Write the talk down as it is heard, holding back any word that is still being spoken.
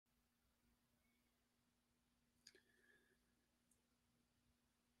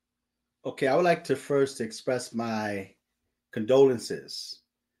Okay, I would like to first express my condolences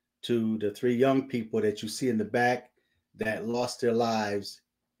to the three young people that you see in the back that lost their lives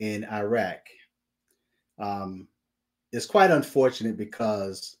in Iraq. Um, it's quite unfortunate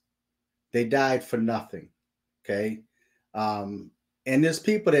because they died for nothing. Okay. Um, and there's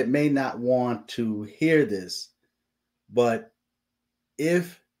people that may not want to hear this, but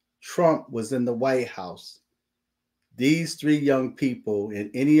if Trump was in the White House, these three young people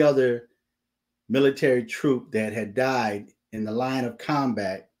and any other military troop that had died in the line of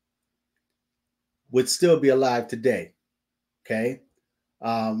combat would still be alive today. Okay.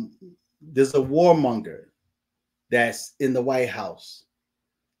 Um, there's a warmonger that's in the White House,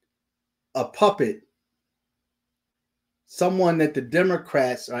 a puppet, someone that the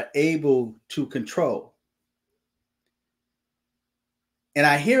Democrats are able to control. And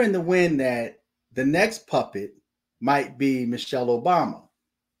I hear in the wind that the next puppet might be Michelle Obama.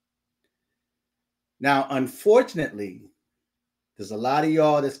 Now, unfortunately, there's a lot of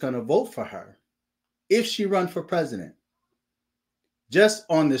y'all that's going to vote for her if she runs for president, just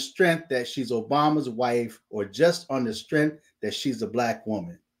on the strength that she's Obama's wife or just on the strength that she's a black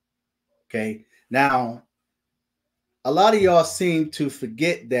woman. Okay. Now, a lot of y'all seem to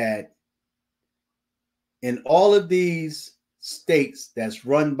forget that in all of these states that's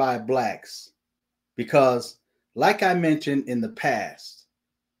run by blacks, because like I mentioned in the past,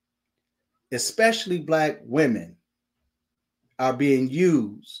 especially black women are being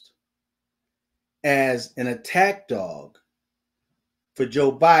used as an attack dog for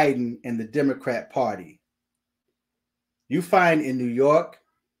Joe Biden and the Democrat Party. You find in New York,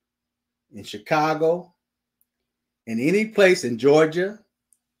 in Chicago, in any place in Georgia,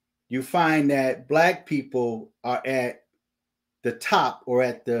 you find that black people are at the top or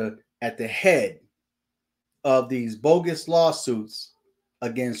at the head of these bogus lawsuits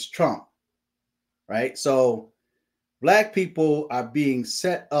against Trump, right? So black people are being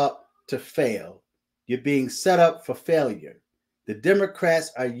set up to fail. You're being set up for failure. The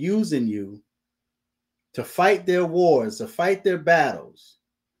Democrats are using you to fight their wars, to fight their battles.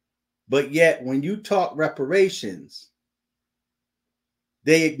 But yet, when you talk reparations,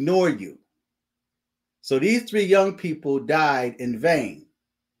 they ignore you. So these three young people died in vain.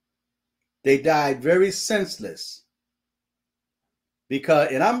 They died very senseless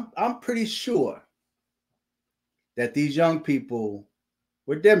because, and I'm pretty sure that these young people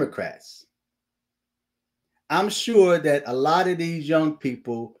were Democrats. I'm sure that a lot of these young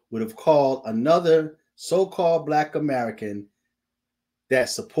people would have called another so-called black American that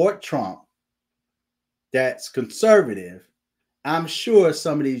support Trump, that's conservative. I'm sure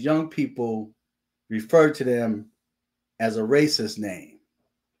some of these young people refer to them as a racist name,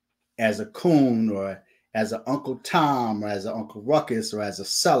 as a coon or as an Uncle Tom or as an Uncle Ruckus or as a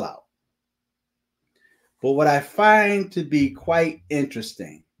sellout. But what I find to be quite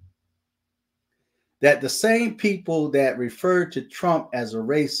interesting, that the same people that referred to Trump as a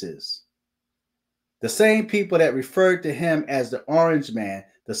racist, the same people that referred to him as the orange man,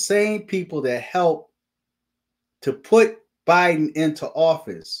 the same people that helped to put Biden into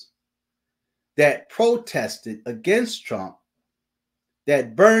office, that protested against Trump,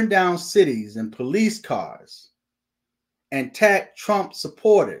 that burned down cities and police cars and attacked Trump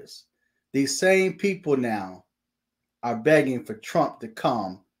supporters, these same people now are begging for Trump to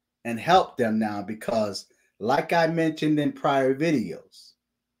come and help them now because, like I mentioned in prior videos,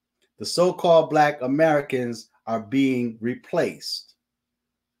 the so-called black Americans are being replaced.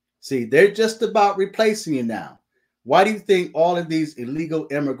 See, they're just about replacing you now. Why do you think all of these illegal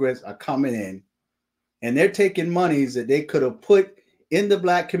immigrants are coming in and they're taking monies that they could have put in the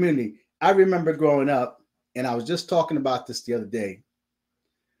black community? I remember growing up, and I was just talking about this the other day,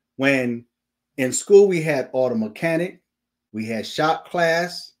 when in school we had auto mechanic, we had shop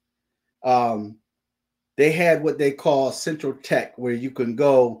class. They had what they call Central Tech, where you can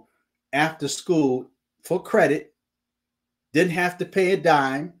go after school for credit, didn't have to pay a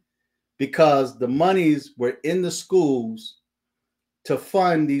dime because the monies were in the schools to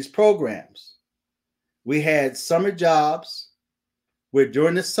fund these programs. We had summer jobs where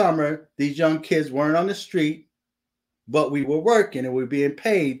during the summer, these young kids weren't on the street, but we were working and we were being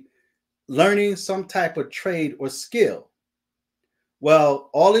paid, learning some type of trade or skill. Well,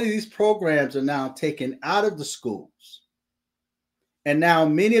 all of these programs are now taken out of the schools. And now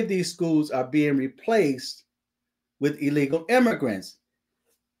many of these schools are being replaced with illegal immigrants.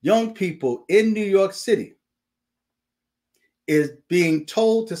 Young people in New York City is being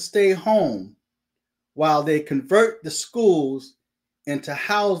told to stay home while they convert the schools into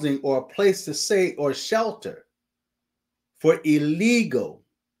housing or a place to stay or shelter for illegal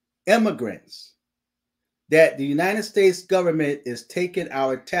immigrants that the United States government is taking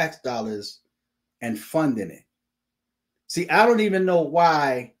our tax dollars and funding it. See, I don't even know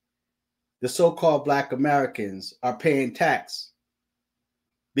why the so-called Black Americans are paying tax,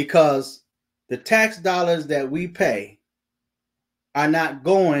 because the tax dollars that we pay are not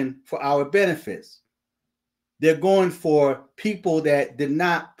going for our benefits. They're going for people that did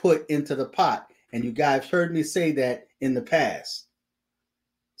not put into the pot. And you guys heard me say that in the past.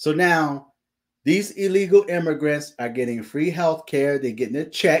 So now these illegal immigrants are getting free health care. They're getting a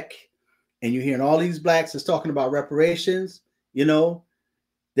check. And you're hearing all these blacks is talking about reparations, you know,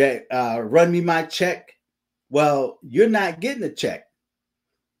 that run me my check. Well, you're not getting a check.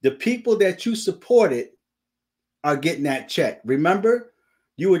 The people that you supported are getting that check. Remember,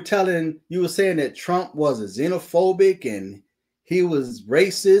 you were saying that Trump was a xenophobic and he was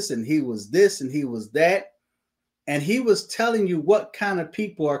racist and he was this and he was that. And he was telling you what kind of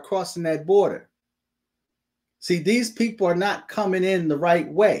people are crossing that border. See, these people are not coming in the right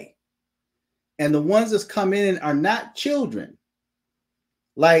way. And the ones that's coming in are not children,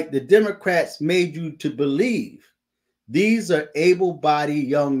 like the Democrats made you to believe. These are able-bodied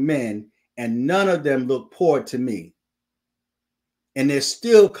young men, and none of them look poor to me. And they're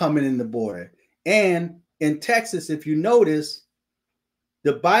still coming in the border. And in Texas, if you notice,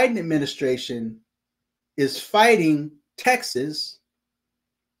 the Biden administration is fighting Texas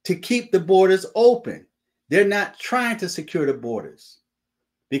to keep the borders open. They're not trying to secure the borders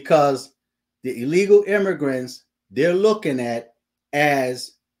because the illegal immigrants they're looking at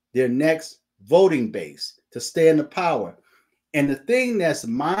as their next voting base to stay in the power. And the thing that's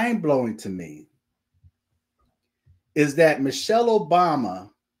mind-blowing to me is that Michelle Obama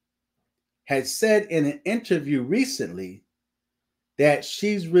had said in an interview recently that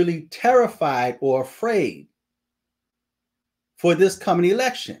she's really terrified or afraid for this coming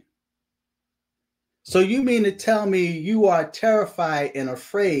election. So you mean to tell me you are terrified and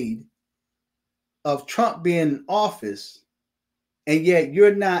afraid of Trump being in office, and yet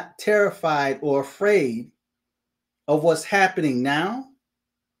you're not terrified or afraid of what's happening now?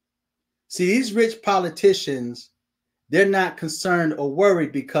 See, these rich politicians, they're not concerned or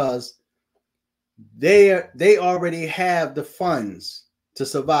worried because they already have the funds to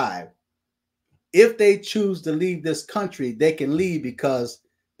survive. If they choose to leave this country, they can leave because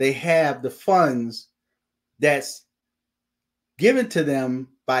they have the funds that's given to them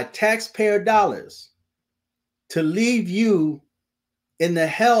by taxpayer dollars to leave you in the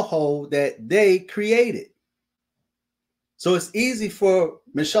hellhole that they created. So it's easy for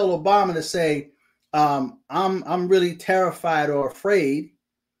Michelle Obama to say, I'm really terrified or afraid.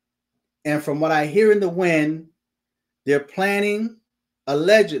 And from what I hear in the wind, they're planning,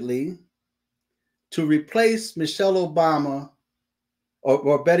 allegedly, to replace Michelle Obama,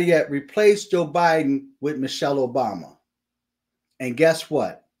 or better yet, replace Joe Biden with Michelle Obama. And guess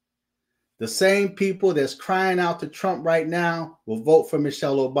what? The same people that's crying out to Trump right now will vote for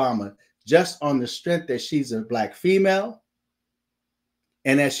Michelle Obama just on the strength that she's a Black female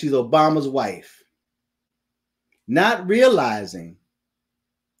and that she's Obama's wife. Not realizing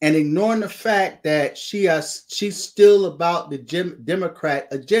and ignoring the fact that she's still about the Democrat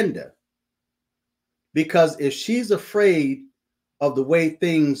agenda. Because if she's afraid of the way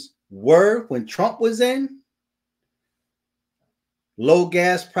things were when Trump was in, low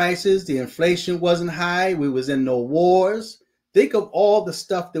gas prices, the inflation wasn't high, we was in no wars. Think of all the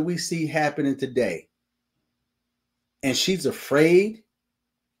stuff that we see happening today. And she's afraid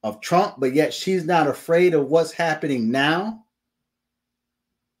of Trump, but yet she's not afraid of what's happening now.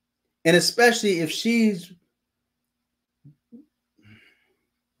 And especially if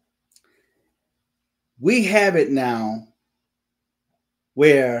we have it now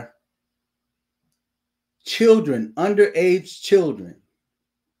where children, underage children,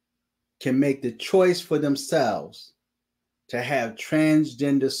 can make the choice for themselves to have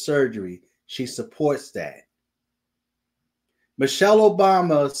transgender surgery. She supports that. Michelle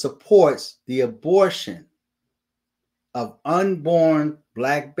Obama supports the abortion of unborn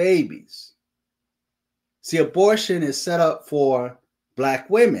Black babies. See, abortion is set up for Black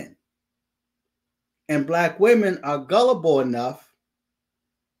women. And Black women are gullible enough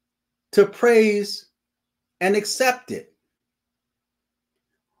to praise and accept it.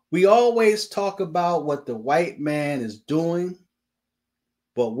 We always talk about what the white man is doing,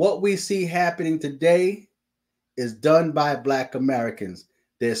 but what we see happening today is done by Black Americans.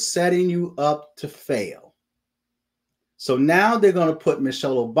 They're setting you up to fail. So now they're going to put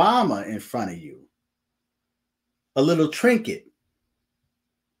Michelle Obama in front of you, a little trinket,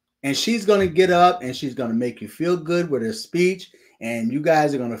 And she's going to get up and she's going to make you feel good with her speech. And you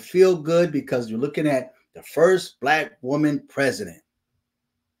guys are going to feel good because you're looking at the first Black woman president.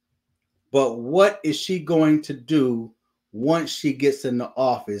 But what is she going to do once she gets in the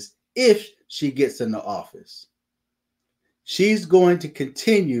office, if she gets in the office? She's going to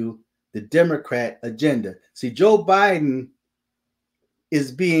continue the Democrat agenda. See, Joe Biden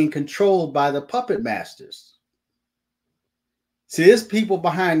is being controlled by the puppet masters. See, there's people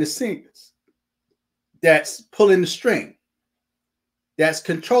behind the scenes that's pulling the string, that's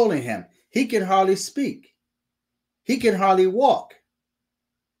controlling him. He can hardly speak. He can hardly walk.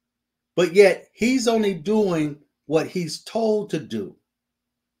 But yet he's only doing what he's told to do.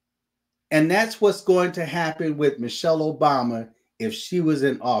 And that's what's going to happen with Michelle Obama if she was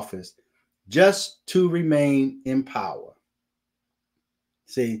in office, just to remain in power.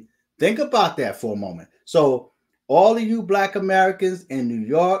 See, think about that for a moment. So all of you Black Americans in New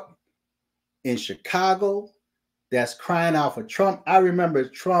York, in Chicago, that's crying out for Trump. I remember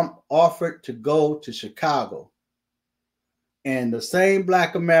Trump offered to go to Chicago, and the same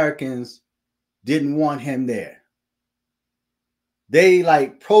Black Americans didn't want him there. They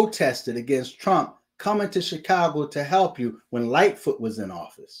like protested against Trump coming to Chicago to help you when Lightfoot was in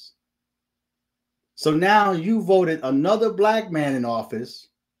office. So now you voted another Black man in office,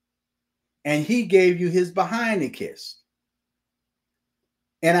 and he gave you his behind a kiss.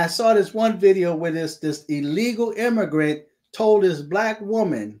 And I saw this one video where this illegal immigrant told this Black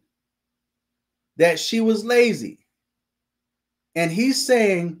woman that she was lazy. And he's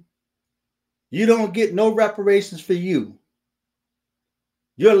saying, you don't get no reparations for you.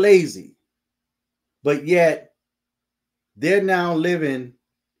 You're lazy. But yet they're now living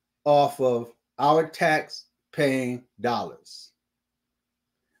off of our tax paying dollars.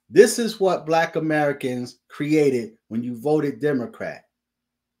 This is what Black Americans created when you voted Democrat.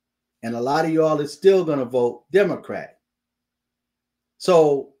 And a lot of y'all is still going to vote Democrat.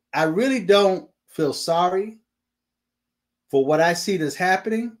 So I really don't feel sorry for what I see that's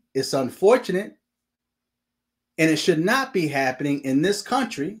happening. It's unfortunate. And it should not be happening in this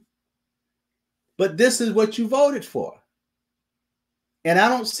country. But this is what you voted for. And I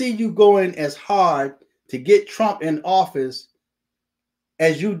don't see you going as hard to get Trump in office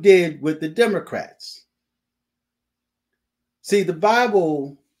as you did with the Democrats. See, the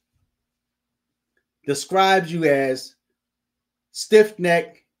Bible describes you as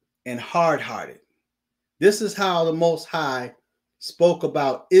stiff-necked and hard-hearted. This is how the Most High spoke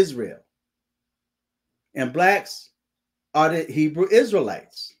about Israel. And Blacks are the Hebrew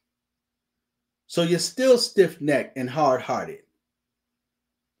Israelites. So you're still stiff-necked and hard-hearted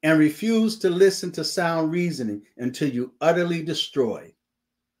and refuse to listen to sound reasoning until you utterly destroy.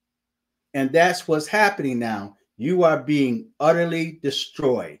 And that's what's happening now. You are being utterly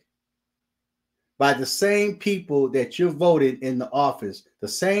destroyed by the same people that you voted in the office, the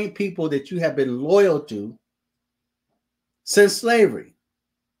same people that you have been loyal to since slavery.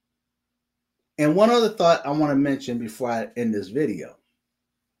 And one other thought I want to mention before I end this video.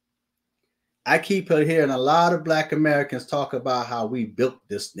 I keep hearing a lot of Black Americans talk about how we built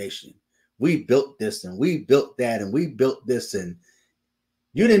this nation. We built this and we built that and we built this, and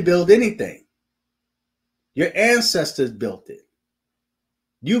you didn't build anything. Your ancestors built it.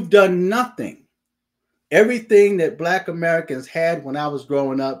 You've done nothing. Everything that Black Americans had when I was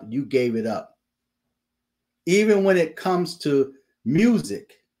growing up, you gave it up. Even when it comes to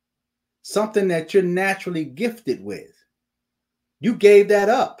music, something that you're naturally gifted with, you gave that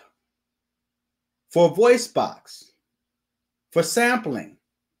up for a voice box, for sampling.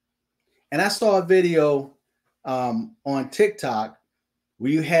 And I saw a video on TikTok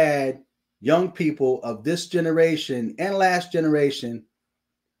where you had young people of this generation and last generation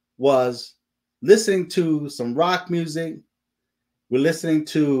was listening to some rock music. We're listening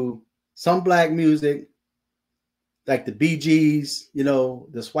to some Black music, like the Bee Gees, you know,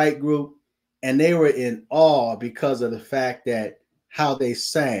 this white group. And they were in awe because of the fact that how they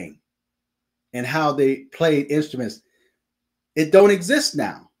sang and how they played instruments. It don't exist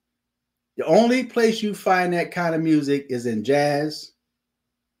now. The only place you find that kind of music is in jazz,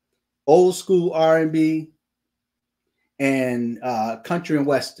 old school R&B, and country and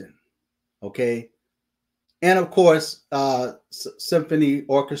Western. Okay. And of course, symphony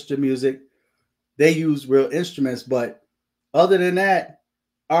orchestra music, they use real instruments, but other than that,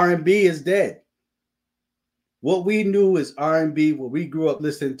 R&B is dead. What we knew as R&B, what we grew up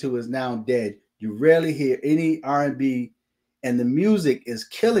listening to, is now dead. You rarely hear any R&B, and the music is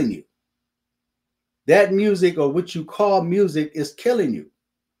killing you. That music, or what you call music, is killing you.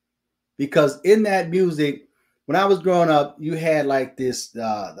 Because in that music, when I was growing up, you had like this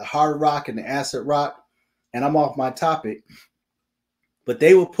the hard rock and the acid rock, and I'm off my topic, but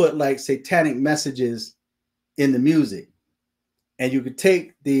they would put like satanic messages in the music, and you could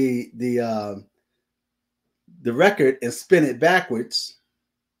take the record and spin it backwards,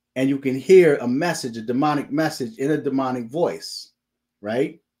 and you can hear a message, a demonic message in a demonic voice,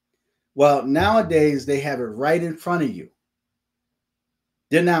 right? Well, nowadays they have it right in front of you.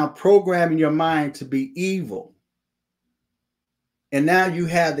 They're now programming your mind to be evil. And now you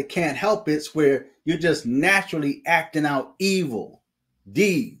have the can't help it's where you're just naturally acting out evil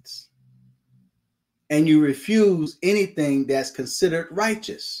deeds. And you refuse anything that's considered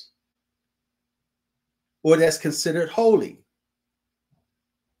righteous or that's considered holy.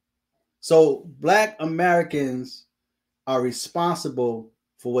 So Black Americans are responsible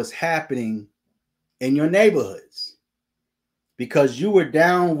for what's happening in your neighborhoods because you were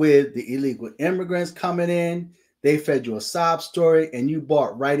down with the illegal immigrants coming in. They fed you a sob story and you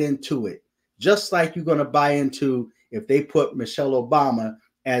bought right into it. Just like you're going to buy into if they put Michelle Obama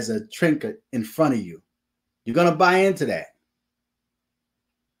as a trinket in front of you. You're going to buy into that.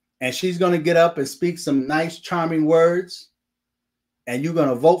 And she's going to get up and speak some nice, charming words. And you're going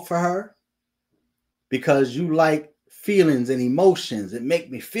to vote for her because you like feelings and emotions. It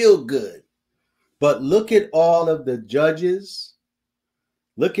make me feel good. But look at all of the judges.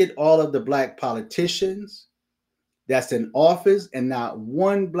 Look at all of the Black politicians that's in office, and not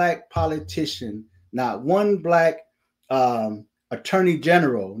one Black politician, not one Black attorney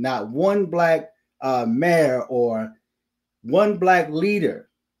general, not one Black mayor or one Black leader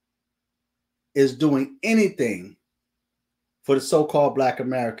is doing anything for the so-called Black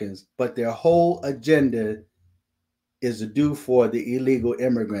Americans, but their whole agenda is to do for the illegal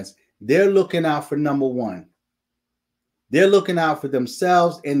immigrants. They're looking out for number one. They're looking out for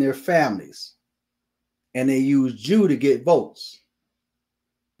themselves and their families. And they used you to get votes.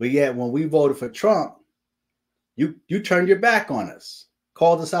 But yet when we voted for Trump, you turned your back on us,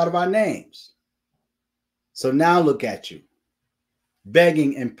 called us out of our names. So now look at you,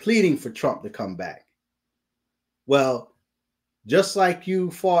 begging and pleading for Trump to come back. Well, just like you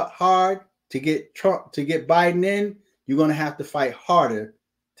fought hard to get Trump, to get Biden in, you're going to have to fight harder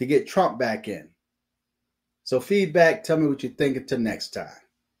to get Trump back in. So feedback, tell me what you think until next time.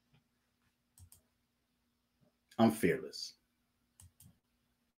 I'm fearless.